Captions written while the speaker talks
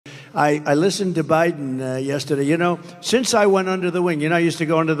I listened to Biden yesterday. You know, since I went under the wing, I used to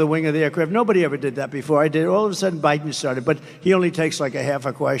go under the wing of the aircraft. Nobody ever did that before. I did. All of a sudden, Biden started, but he only takes like a half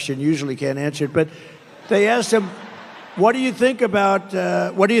a question. Usually can't answer it. But they asked him, "What do you think about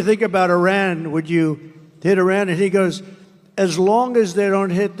Iran? Would you hit Iran?" And he goes, "As long as they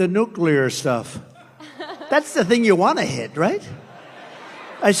don't hit the nuclear stuff." That's the thing you want to hit, right?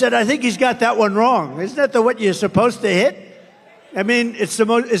 I said, I think he's got that one wrong. Isn't that what you're supposed to hit? I mean, it's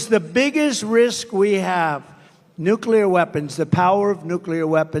the biggest risk we have. Nuclear weapons, the power of nuclear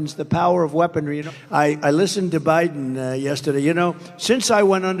weapons, the power of weaponry. I listened to Biden yesterday. You know, since I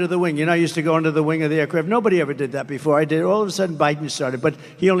went under the wing, I used to go under the wing of the aircraft. Nobody ever did that before. I did. All of a sudden, Biden started, but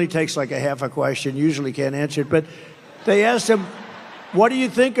he only takes like a half a question. Usually can't answer it. But they asked him, "What do you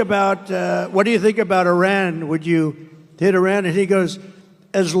think about Iran? Would you hit Iran?" And he goes,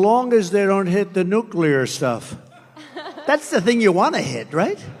 "As long as they don't hit the nuclear stuff." That's the thing you want to hit,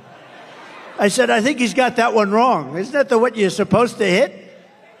 right? I said, I think he's got that one wrong. Isn't that what you're supposed to hit?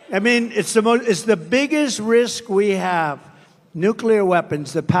 I mean, it's the biggest risk we have. Nuclear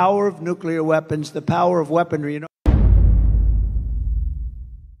weapons, the power of nuclear weapons, the power of weaponry.